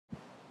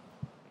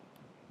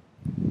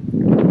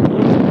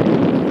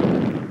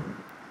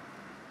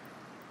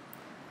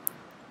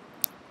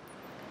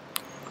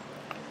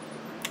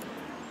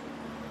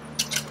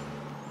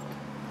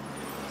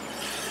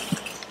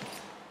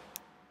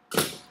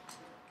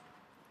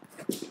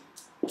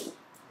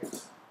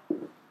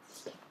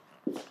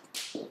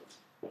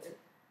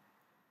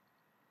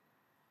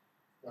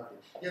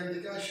Yeah,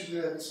 the guy should be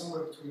there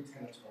somewhere between 10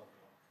 and 12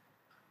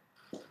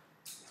 o'clock.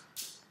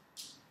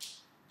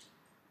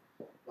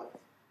 Right.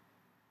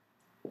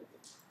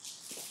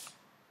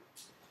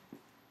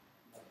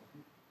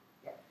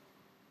 Yeah.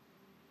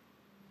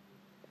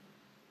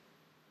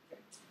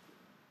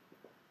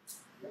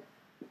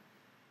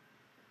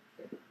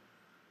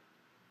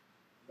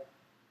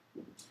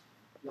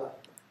 Yeah.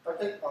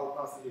 Okay, I'll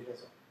pass the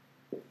details on.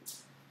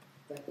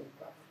 Thank you.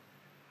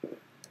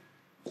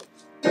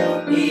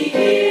 He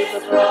is a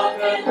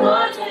broken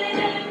hearted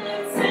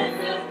and sent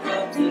them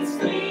from to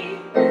sleep.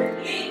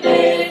 He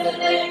made the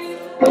legs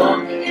to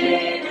walk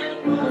again and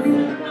was the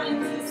right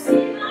to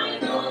see. I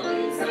know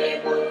he's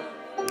able,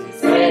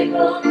 he's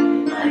able.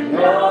 I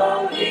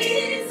know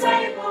he's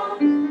able.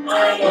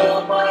 I know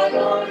my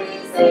Lord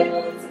is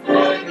able to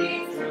carry me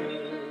through.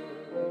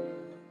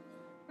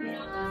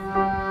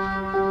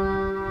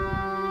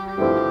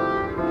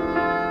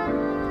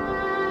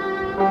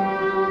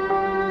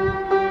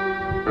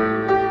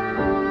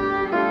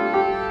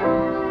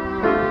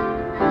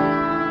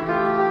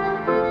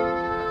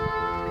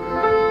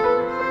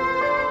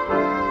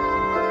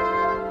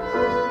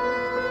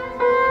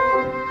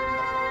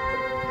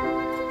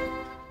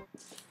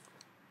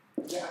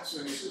 Yeah,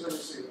 absolutely. As soon as I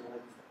see it,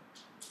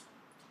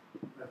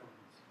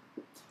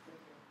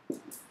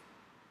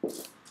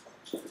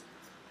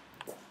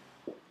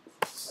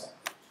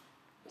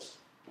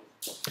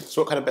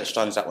 So what kind of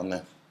Bechstein is that one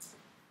there?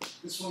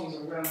 This one's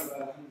around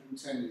about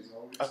 110 years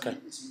old. It's Okay.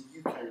 It's a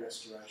UK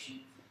restoration,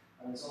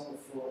 and it's on the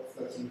floor at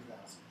 13,000.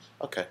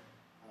 Okay.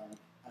 And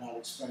I'll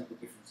explain the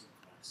difference in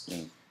price.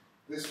 Mm.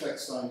 This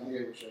Bechstein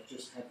here, which I've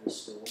just had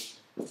restored,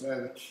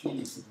 they're the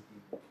keys that have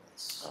been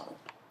replaced. Oh.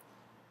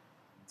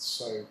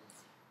 So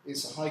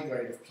it's a high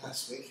grade of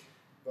plastic,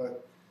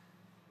 but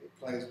it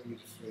plays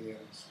beautifully.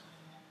 And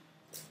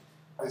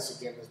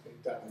this again has been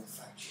done in the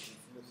factory. If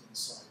you look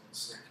inside, it's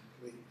so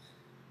complete.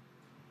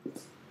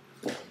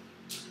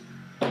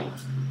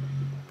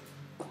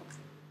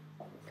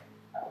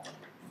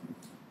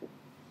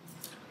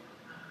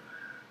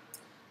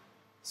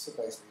 So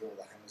basically all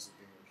the hammers have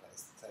been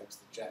replaced, the tapes,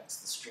 the jacks,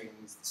 the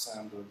strings, the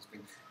soundboard has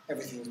been,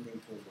 everything has been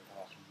pulled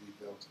apart and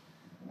rebuilt.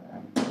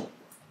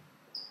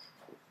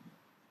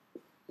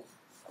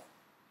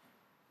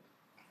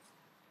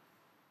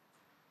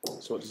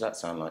 So what does that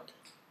sound like?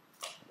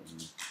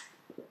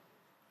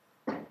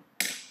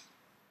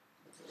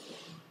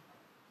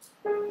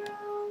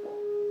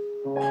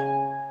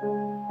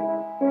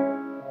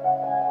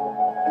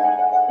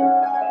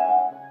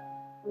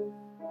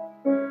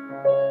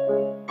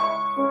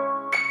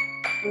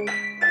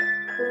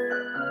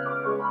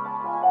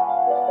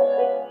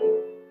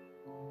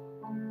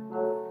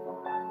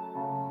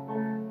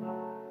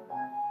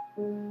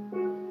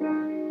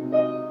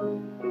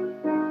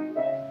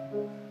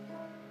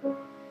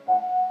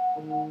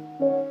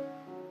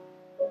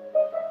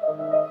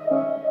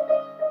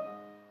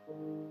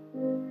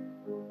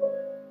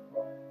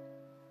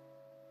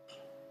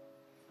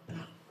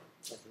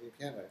 Like a new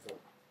piano, I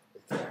thought.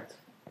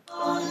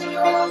 On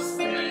your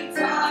spring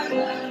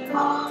time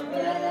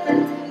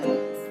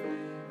harvest,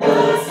 the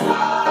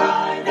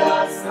sky, the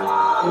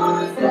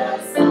stars, the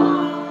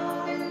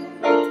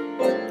sun,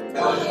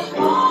 the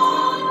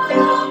moment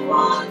of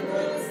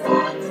wonders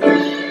that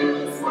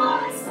thrills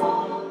my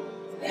soul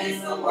is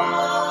the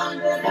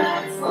wonder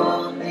that's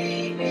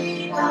only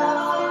begun.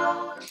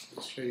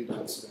 I'll show you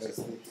downstairs.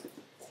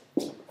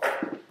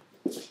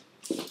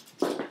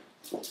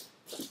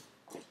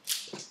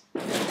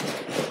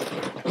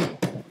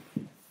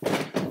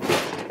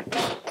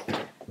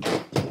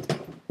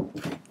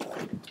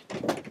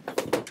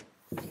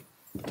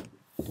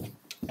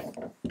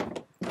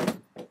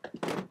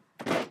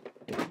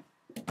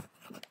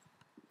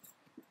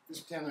 This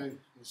piano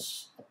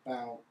is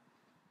about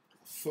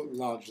a foot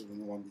larger than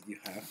the one that you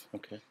have.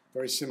 Okay.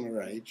 Very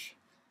similar age,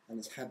 and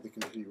it's had the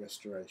complete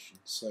restoration.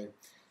 So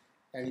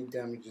any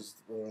damages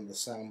that were on the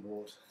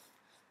soundboard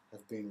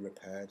have been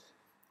repaired.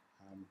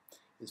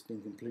 It's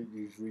been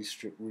completely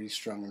restripped,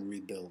 restrung and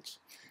rebuilt.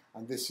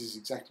 And this is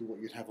exactly what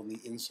you'd have on the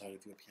inside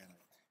of your piano.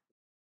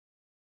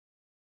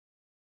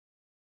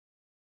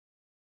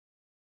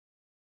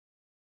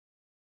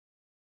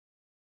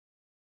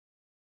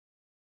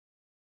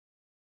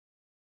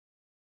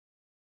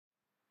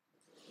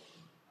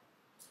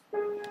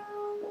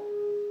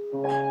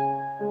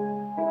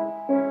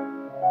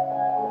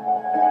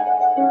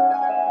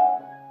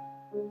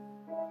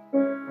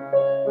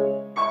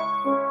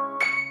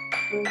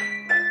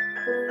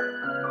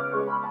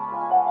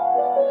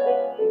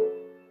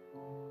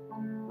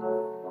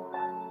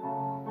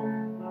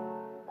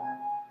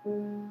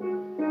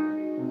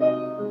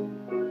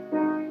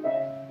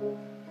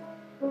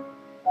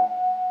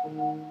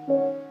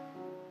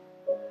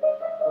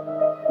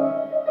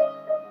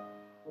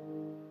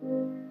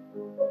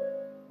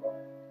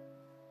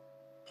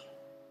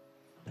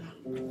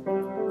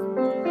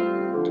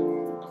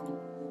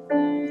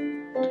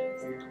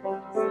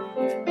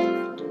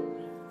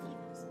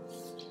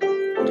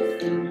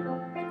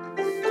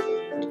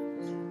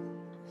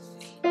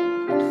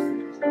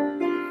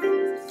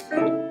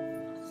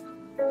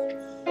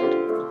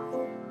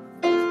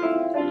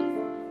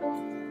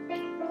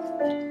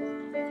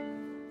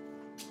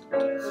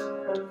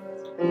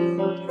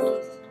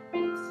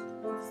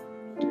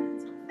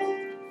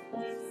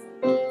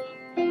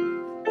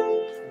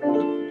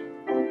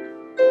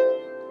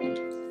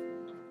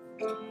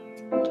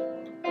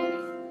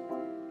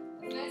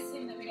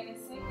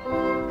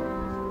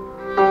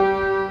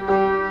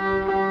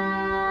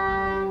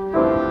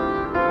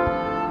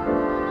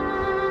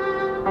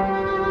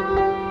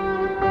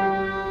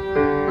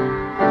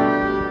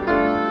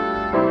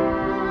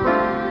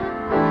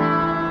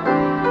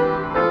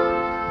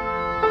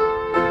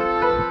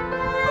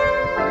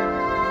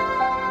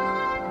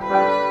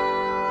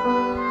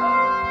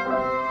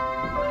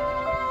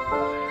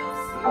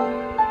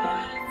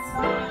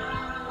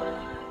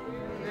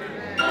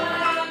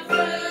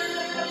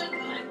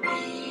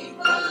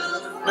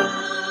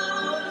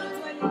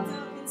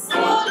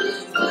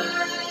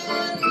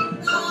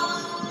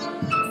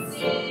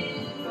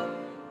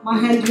 My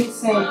hand would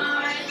say,